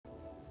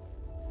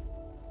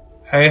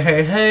Hey,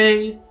 hey,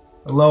 hey!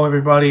 Hello,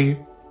 everybody.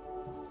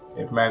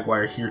 It's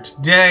Magwire here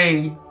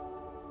today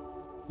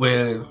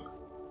with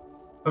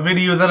a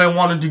video that I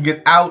wanted to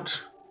get out.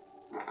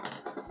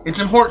 It's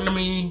important to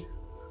me.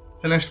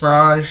 Finished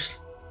Mirage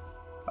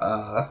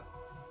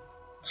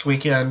this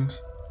weekend,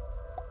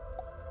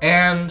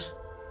 and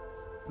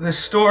the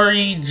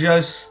story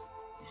just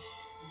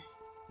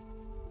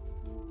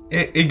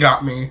it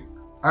got me.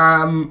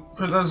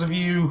 For those of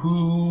you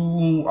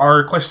who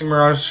are questing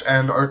Mirage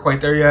and aren't quite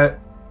there yet,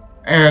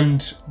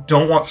 and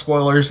don't want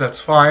spoilers, that's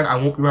fine. I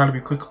won't be around to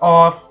be quick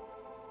off.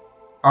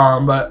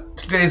 But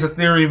today's a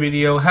theory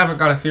video. Haven't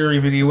got a theory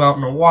video out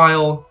in a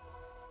while.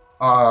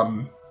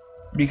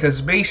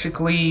 Because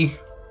basically,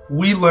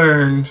 we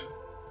learned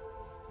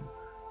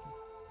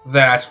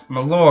that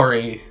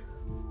Mallory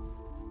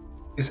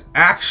is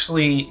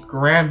actually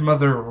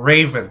Grandmother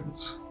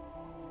Raven's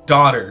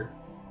daughter.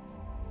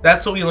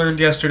 That's what we learned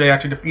yesterday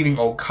after defeating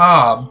Old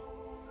Cobb.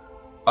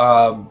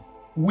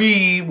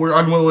 We were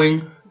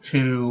unwilling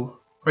to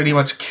pretty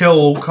much kill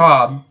Old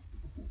Cobb.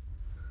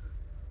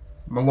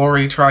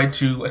 Mallory tried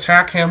to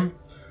attack him,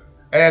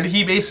 and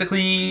he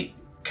basically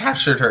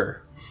captured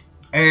her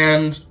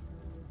and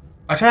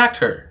attacked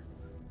her.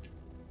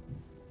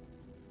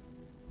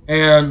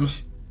 And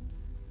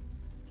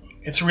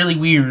it's really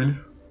weird,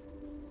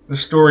 the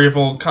story of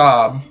Old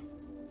Cobb,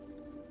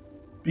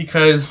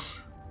 because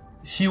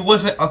he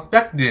wasn't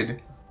affected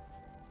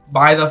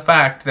by the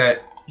fact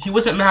that he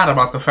wasn't mad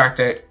about the fact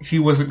that he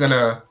wasn't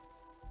gonna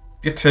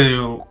get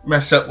to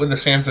mess up with the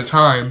sands of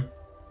time.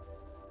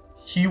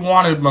 He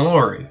wanted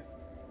Mallory.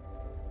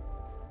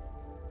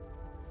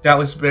 That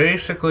was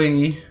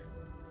basically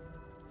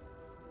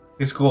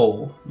his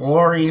goal.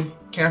 Mallory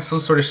casts some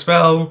sort of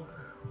spell.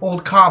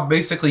 Old Cobb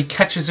basically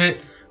catches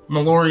it.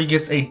 Mallory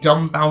gets a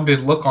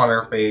dumbfounded look on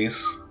her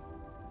face,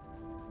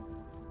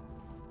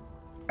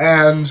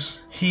 and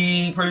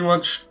he pretty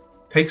much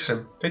takes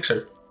her.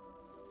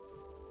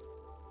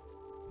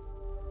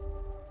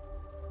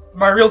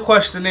 My real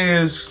question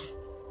is,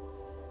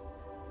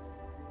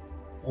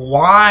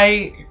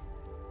 why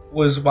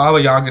was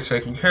Baba Yaga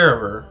taking care of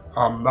her?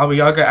 Baba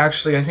Yaga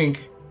actually, I think,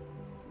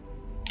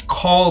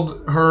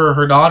 called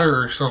her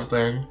daughter or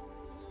something.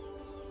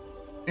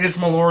 Is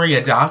Mallory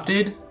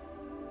adopted?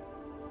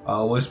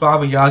 Was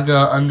Baba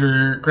Yaga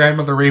under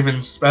Grandmother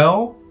Raven's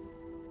spell?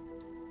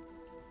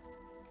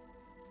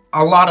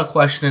 A lot of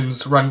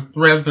questions ran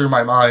through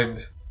my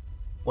mind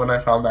when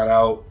I found that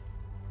out.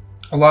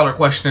 A lot of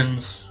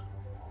questions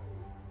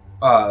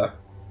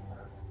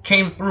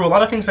came through. A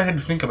lot of things I had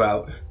to think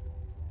about.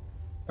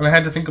 And I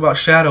had to think about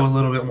Shadow a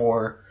little bit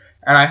more.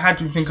 And I had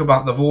to think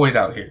about the void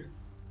out here.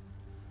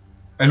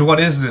 And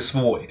what is this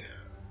void?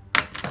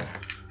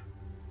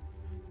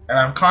 And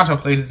I've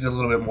contemplated it a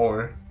little bit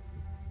more.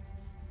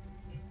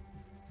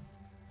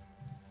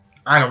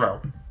 I don't know.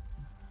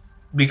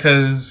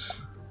 Because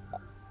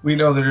we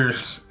know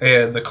there's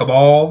the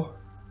Cabal,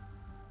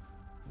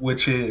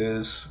 which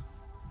is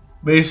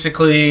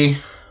basically,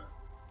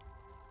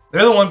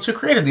 they're the ones who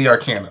created the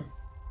Arcanum.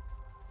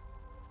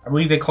 I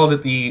believe they called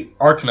it the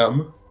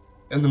Arcanum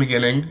in the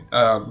beginning,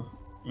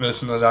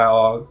 this in the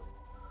dialogue.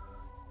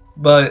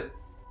 But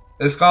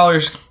the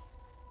scholars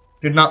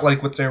did not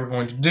like what they were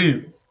going to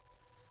do.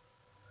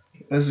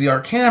 As the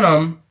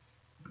Arcanum,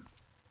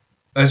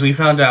 as we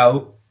found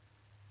out,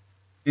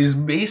 is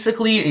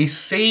basically a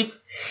safe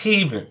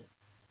haven.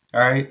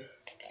 Alright?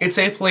 It's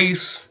a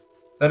place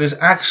that is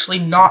actually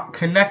not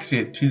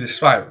connected to the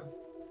spiral.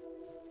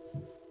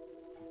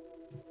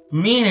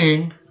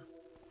 Meaning,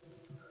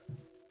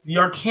 the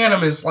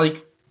Arcanum is like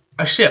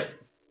a ship.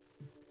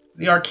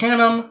 The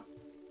Arcanum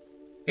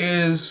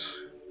is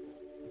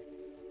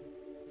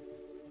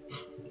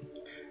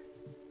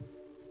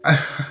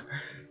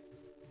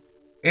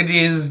it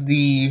is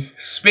the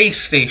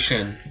space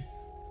station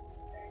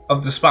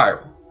of the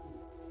spiral,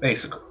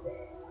 basically.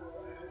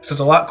 So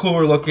it's a lot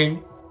cooler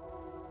looking,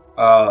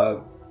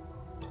 a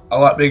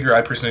lot bigger,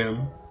 I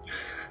presume.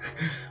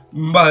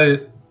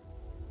 But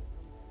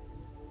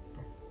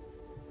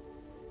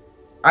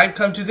I've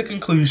come to the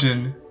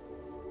conclusion,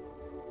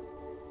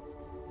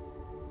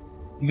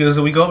 because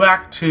we go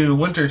back to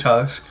Winter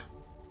Tusk,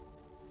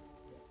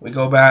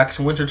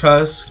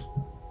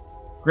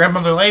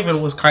 Grandmother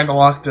Raven was kind of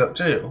locked up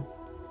too.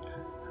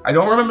 I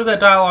don't remember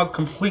that dialogue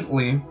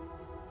completely,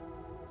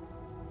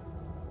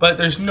 but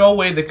there's no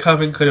way the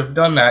Coven could have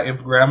done that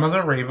if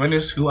Grandmother Raven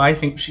is who I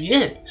think she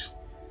is.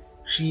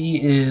 She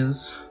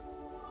is,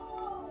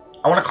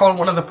 I want to call her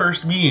one of the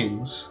first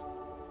beings.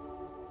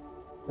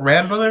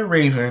 Grandmother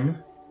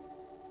Raven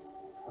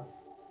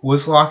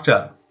was locked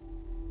up.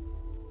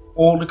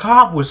 Old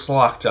Cobb was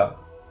locked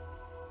up.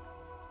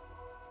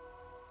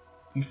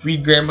 We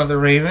freed Grandmother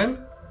Raven.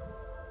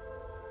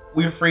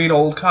 We freed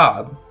Old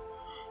Cobb.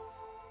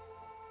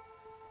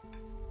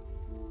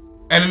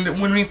 And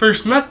when we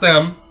first met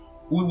them,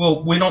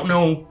 we don't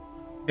know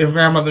if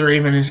Grandmother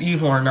Raven is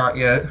evil or not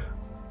yet.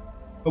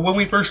 But when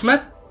we first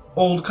met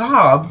Old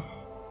Cobb,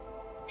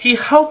 he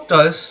helped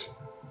us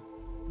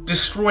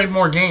destroy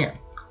Morgan.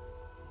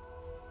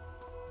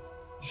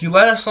 he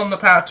led us on the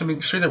path to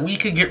make sure that we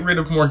could get rid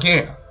of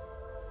Morgana.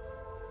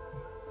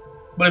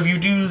 But if you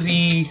do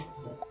the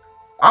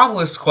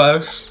Obelisk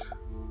quest,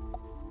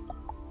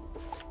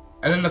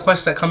 and then the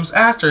quest that comes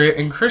after it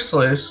in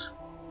Chrysalis,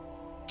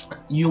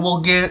 you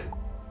will get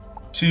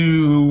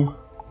to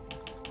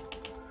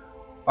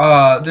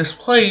this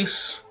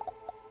place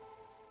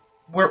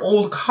where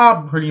Old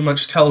Cobb pretty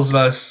much tells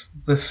us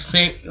the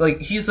same, like,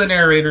 he's the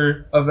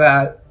narrator of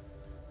that,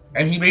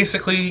 and he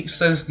basically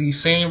says the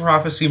same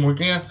prophecy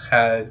Morgana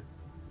had,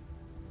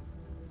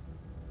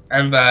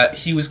 and that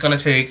he was going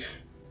to take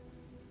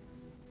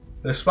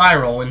the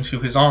spiral into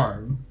his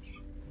arm.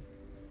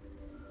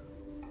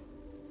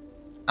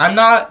 I'm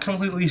not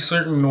completely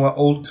certain what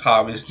Old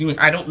Cobb is doing.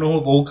 I don't know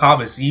if Old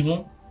Cobb is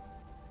evil,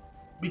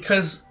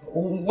 because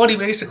what he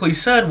basically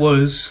said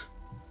was,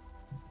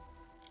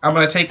 I'm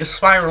going to take a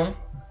spiral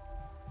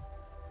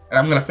and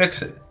I'm going to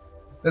fix it.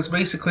 That's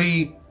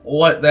basically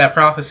what that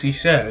prophecy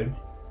said.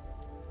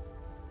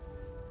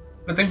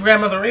 But then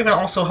Grandmother Raven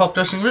also helped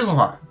us in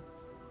Rizalheim.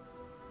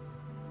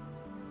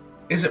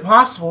 Is it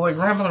possible that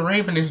Grandmother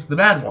Raven is the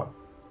bad one?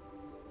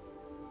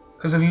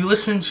 Because if you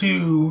listen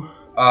to,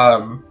 I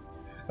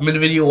made a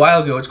video a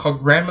while ago, it's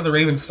called Grandmother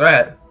Raven's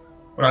Threat,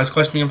 when I was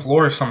questioning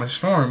Dolores on the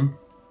storm.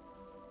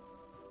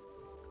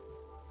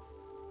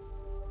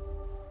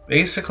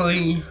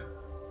 Basically,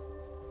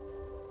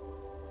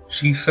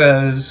 she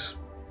says,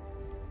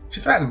 she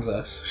threatens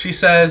us. She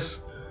says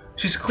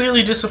she's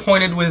clearly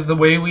disappointed with the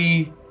way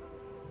we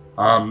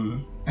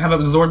have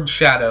absorbed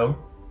Shadow.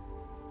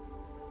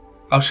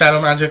 How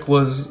Shadow Magic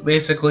was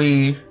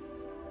basically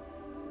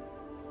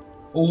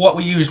what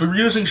we used. We were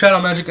using Shadow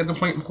Magic at the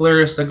point in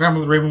Polaris that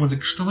Grandmother Raven was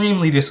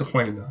extremely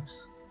disappointed in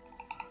us.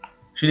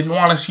 She didn't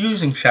want us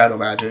using Shadow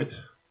Magic.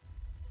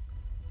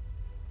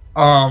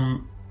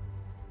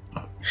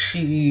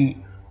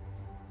 She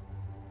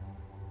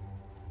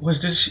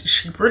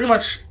pretty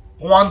much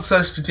wants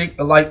us to take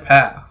the light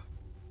path.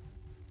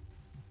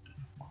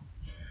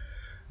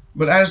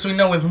 But as we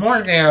know with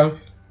Morgana,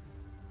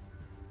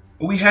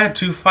 we had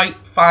to fight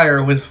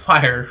fire with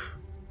fire,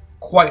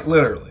 quite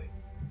literally.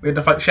 We had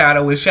to fight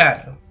shadow with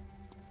shadow.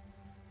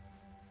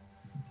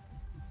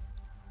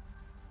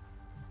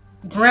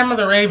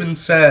 Grandmother Raven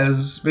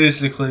says,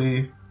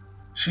 basically,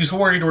 she's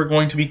worried we're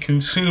going to be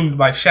consumed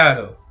by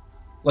shadow,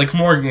 like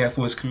Morgana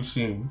was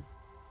consumed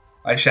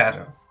by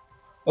shadow.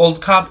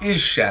 Old Cobb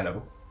is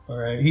shadow,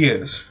 alright, he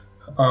is.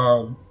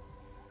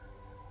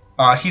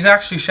 He's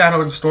actually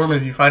Shadow and Storm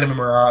if you fight him in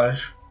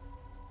Mirage.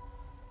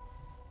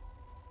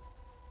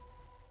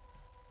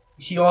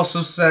 He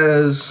also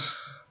says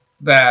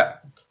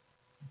that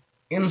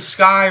in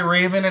Sky,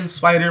 Raven and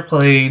Spider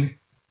played,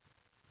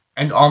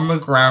 and on the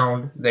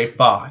ground they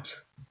fought.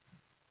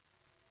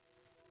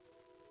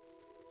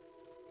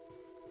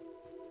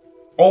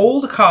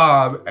 Old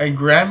Cobb and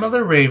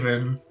Grandmother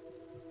Raven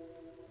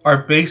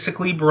are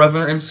basically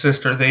brother and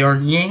sister. They are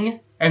yin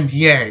and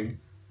yang,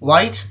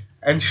 light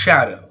and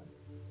shadow.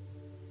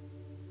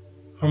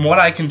 From what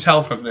I can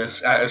tell from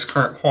this at its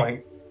current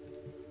point.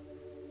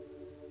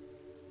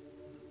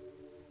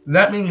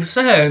 That being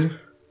said,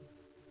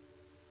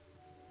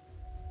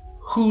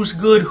 who's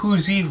good,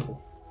 who's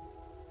evil?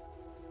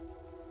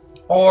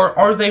 Or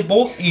are they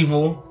both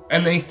evil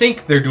and they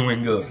think they're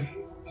doing good?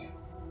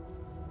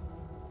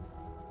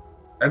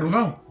 I don't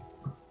know.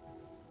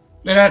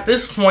 And at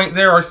this point,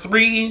 there are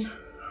 3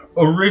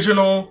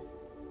 original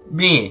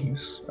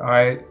beings,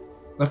 alright?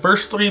 The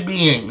first 3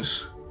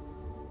 beings,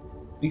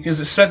 because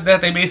it said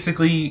that they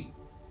basically,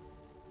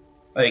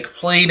 like,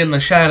 played in the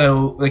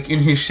shadow, like,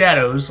 in his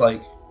shadows,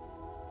 like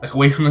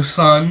away from the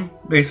sun,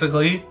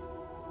 basically.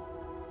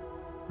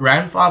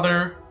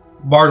 Grandfather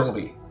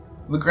Bartleby.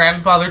 The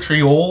grandfather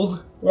tree,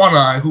 old One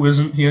Eye, who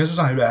isn't, he has his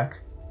eye back.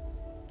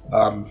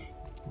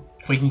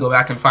 We can go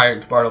back and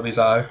find Bartleby's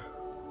eye.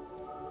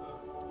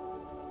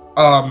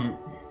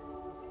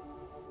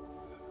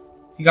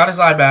 He got his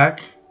eye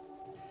back.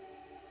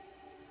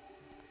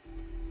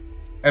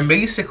 And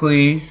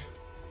basically,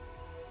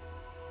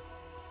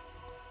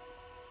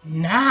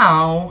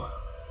 now,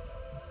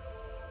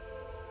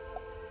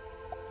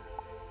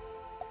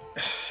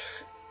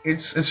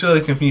 it's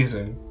really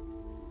confusing.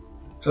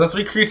 So the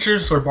 3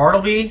 creatures were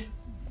Bartleby,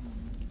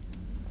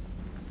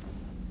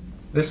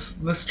 this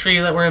tree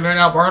that we're in right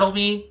now,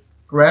 Bartleby,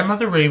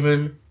 Grandmother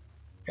Raven,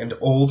 and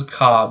Old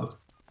Cobb,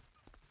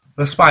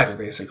 the spider,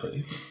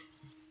 basically.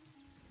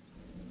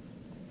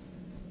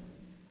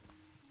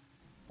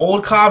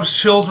 Old Cobb's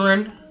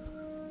children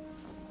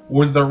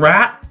were the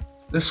rat,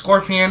 the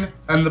scorpion,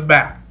 and the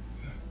bat.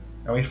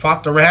 And we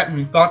fought the rat and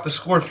we fought the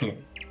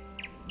scorpion.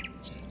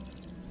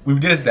 We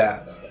did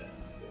that.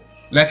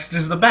 Next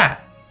is the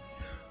bat.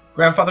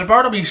 Grandfather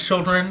Bartleby's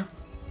children,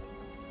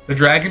 the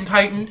Dragon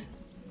Titan,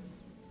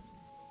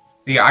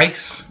 the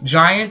Ice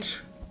Giant,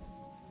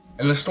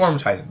 and the Storm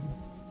Titan.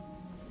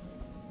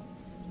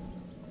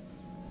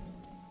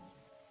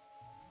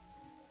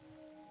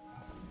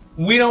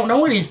 We don't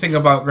know anything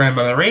about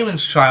Grandmother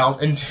Raven's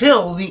child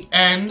until the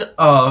end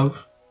of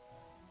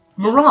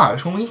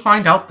Mirage, when we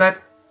find out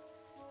that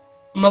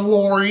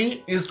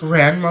Mallory is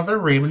Grandmother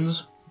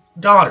Raven's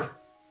daughter,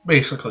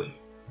 basically.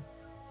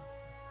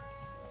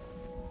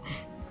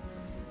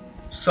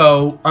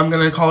 So, I'm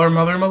gonna call her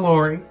Mother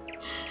Mallory.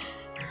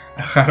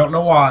 I don't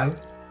know why.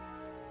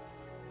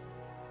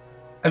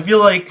 I feel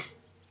like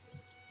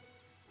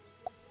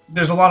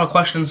there's a lot of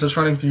questions that's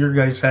running through your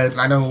guys' head, and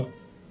I know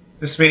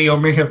this video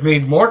may have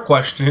made more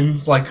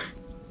questions, like,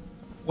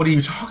 what are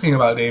you talking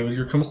about, David?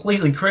 You're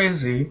completely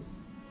crazy.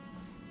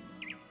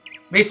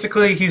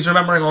 Basically, he's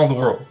remembering all the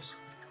worlds.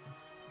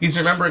 He's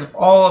remembering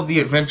all of the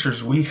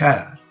adventures we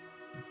had.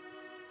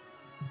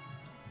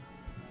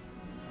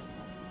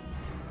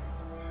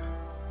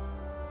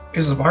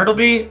 Is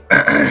Bartleby...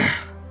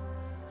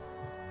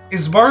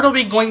 is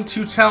Bartleby going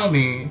to tell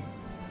me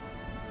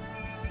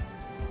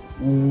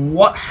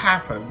what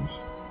happened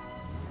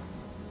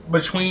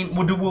between...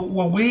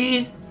 Will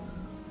we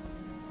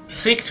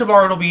seek to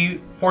Bartleby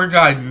for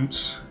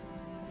guidance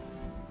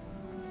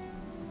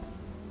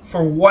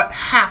for what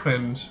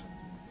happened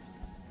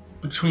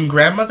between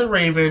Grandmother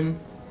Raven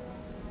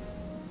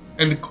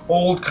and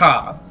Old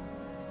Cobb?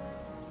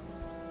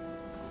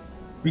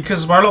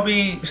 Because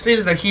Bartleby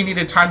stated that he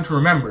needed time to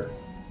remember.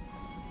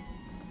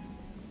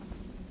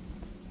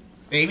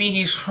 Maybe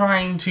he's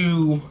trying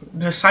to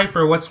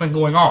decipher what's been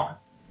going on.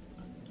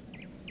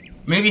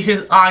 Maybe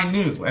his eye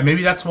knew, and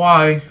maybe that's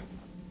why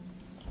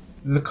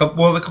the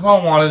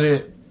Cabal wanted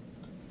it,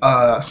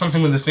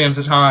 something with the sands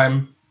of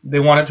time. They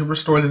wanted to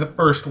restore the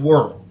first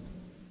world.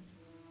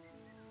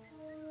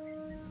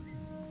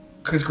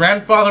 Because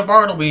Grandfather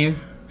Bartleby,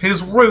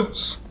 his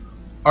roots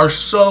are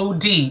so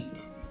deep,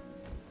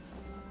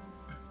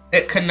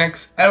 it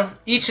connects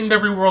each and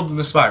every world in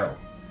the spiral.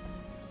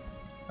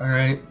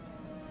 Alright?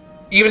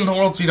 Even the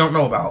worlds we don't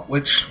know about,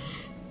 which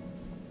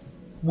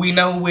we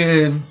know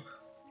with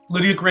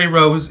Lydia Grey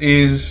Rose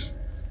is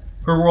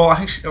her world.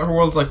 I think her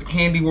world's like the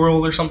candy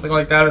world or something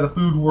like that, or the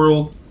food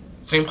world.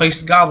 Same place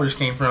the Gobblers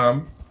came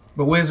from.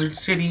 But Wizard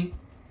City,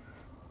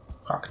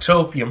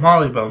 Crocotopia,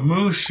 Marleybone,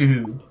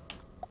 Mushu,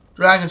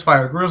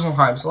 Dragonspire,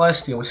 Grizzleheim,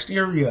 Celestia,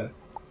 Wisteria,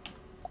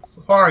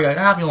 Safaria,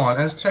 Avalon,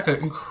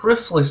 Azteca, and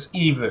Chrysalis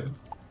even.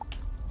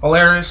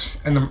 Polaris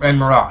and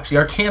Mirage. The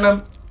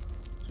Arcanum,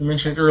 as we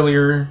mentioned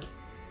earlier,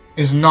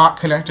 is not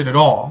connected at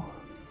all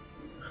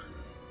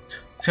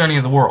to any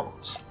of the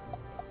worlds.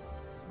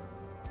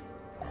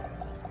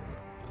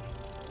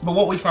 But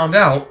what we found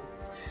out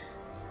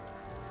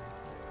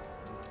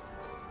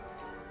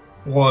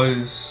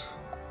was...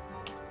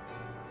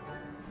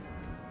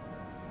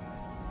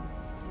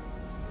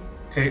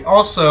 Okay,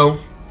 also,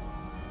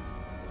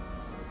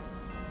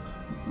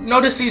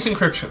 notice these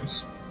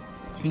encryptions.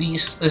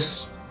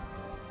 This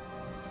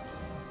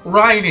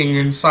writing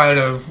inside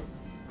of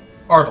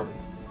Bartleby.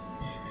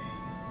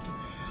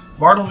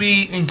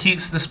 Bartleby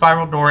keeps the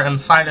spiral door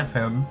inside of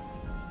him.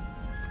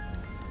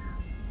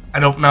 I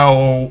don't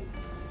know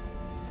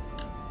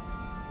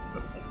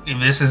if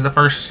this is the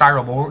first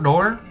spiral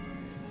door.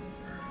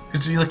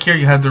 Because if you look here,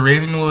 you have the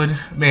Ravenwood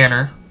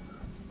Manor.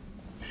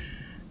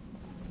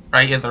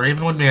 Right, you have the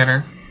Ravenwood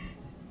Manor.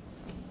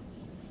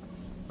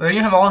 But then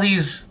you have all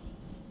these...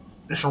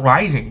 this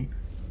writing.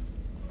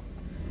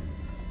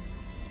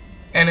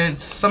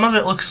 And some of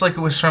it looks like it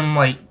was from,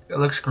 like, it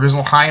looks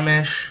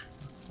Grizzleheimish.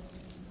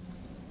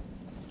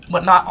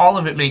 But not all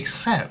of it makes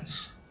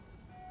sense.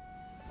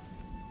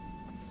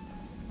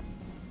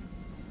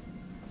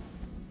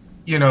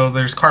 You know,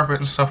 there's carpet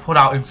and stuff put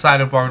out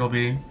inside of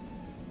Bartleby.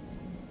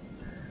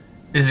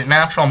 Is it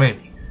natural?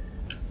 Maybe.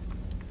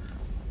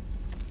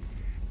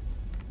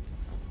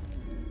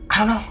 I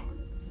don't know.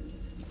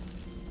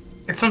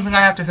 It's something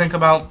I have to think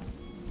about.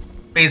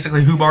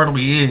 Basically, who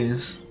Bartleby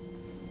is.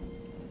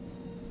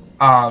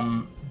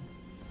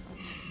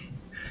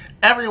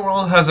 Every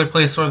world has a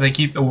place where they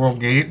keep the world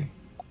gate.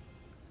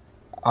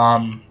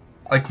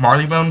 Like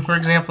Marleybone, for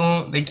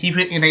example, they keep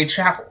it in a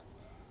chapel.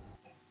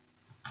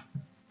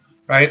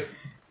 Right?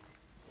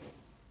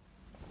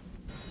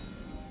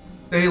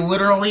 They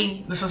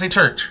literally, this is a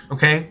church,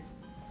 okay?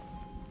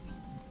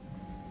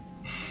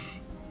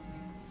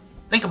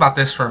 Think about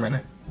this for a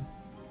minute.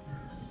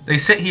 They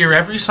sit here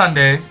every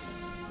Sunday,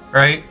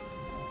 right?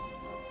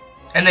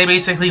 And they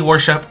basically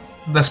worship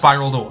the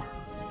spiral door.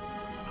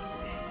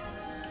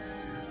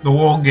 The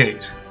world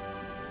gate.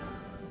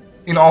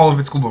 In all of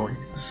its glories.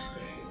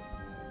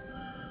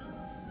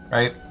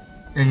 Right?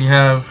 And you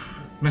have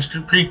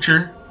Mr.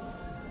 Preacher.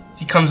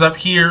 He comes up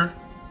here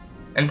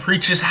and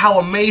preaches how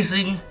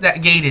amazing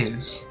that gate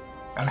is.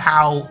 And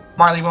how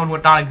Marleybone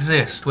would not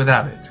exist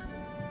without it.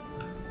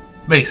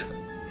 Basically.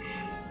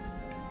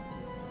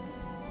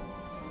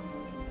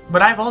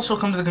 But I've also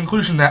come to the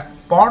conclusion that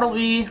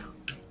Bartleby,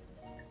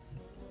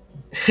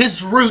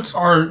 his roots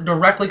are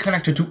directly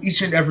connected to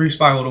each and every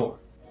spiral door.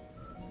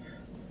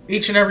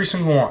 Each and every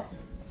single one.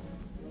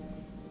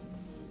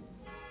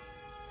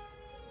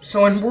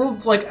 So in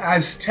worlds like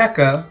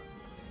Azteca,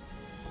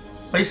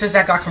 places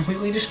that got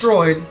completely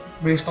destroyed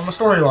based on the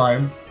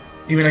storyline,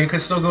 even though you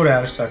could still go to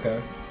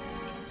Azteca.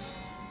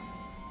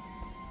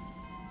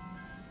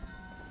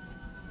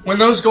 When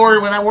those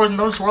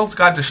worlds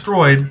got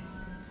destroyed,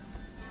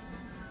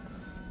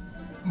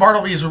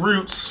 Bartleby's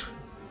roots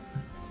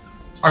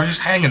are just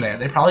hanging there.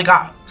 They probably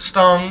got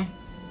stung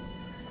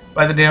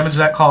by the damage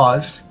that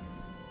caused.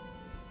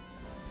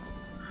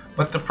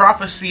 But the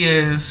prophecy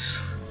is,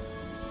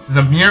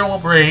 the mirror will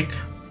break,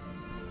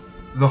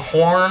 the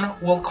horn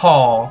will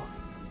call,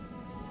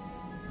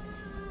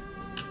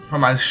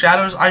 from my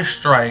shadows I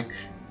strike,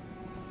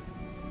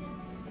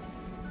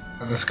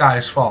 and the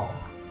skies fall.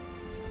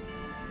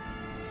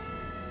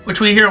 Which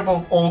we hear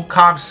old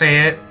cops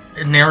say it,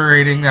 in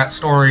narrating that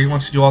story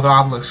once you do all the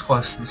obelisk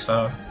quests and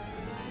stuff.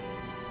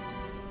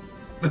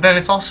 But then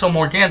it's also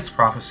Morgana's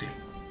prophecy.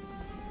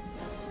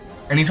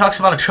 And he talks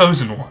about a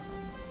chosen one.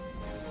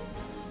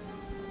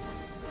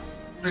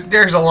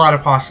 There's a lot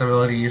of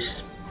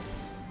possibilities.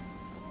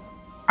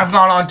 I've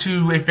gone on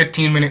to a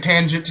 15-minute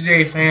tangent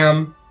today,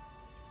 fam.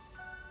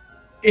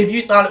 If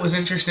you thought it was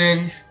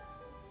interesting,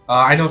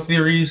 I know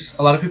theories.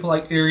 A lot of people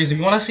like theories. If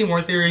you want to see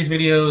more theories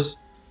videos,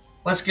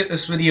 let's get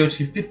this video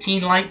to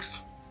 15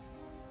 likes.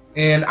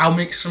 And I'll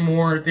make some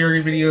more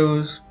theory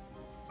videos.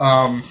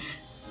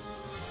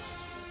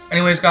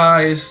 Anyways,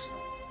 guys,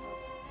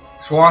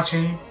 thanks for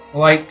watching.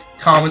 Like,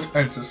 comment,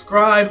 and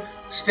subscribe.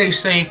 Stay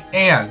safe,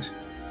 and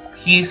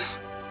peace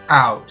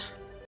out.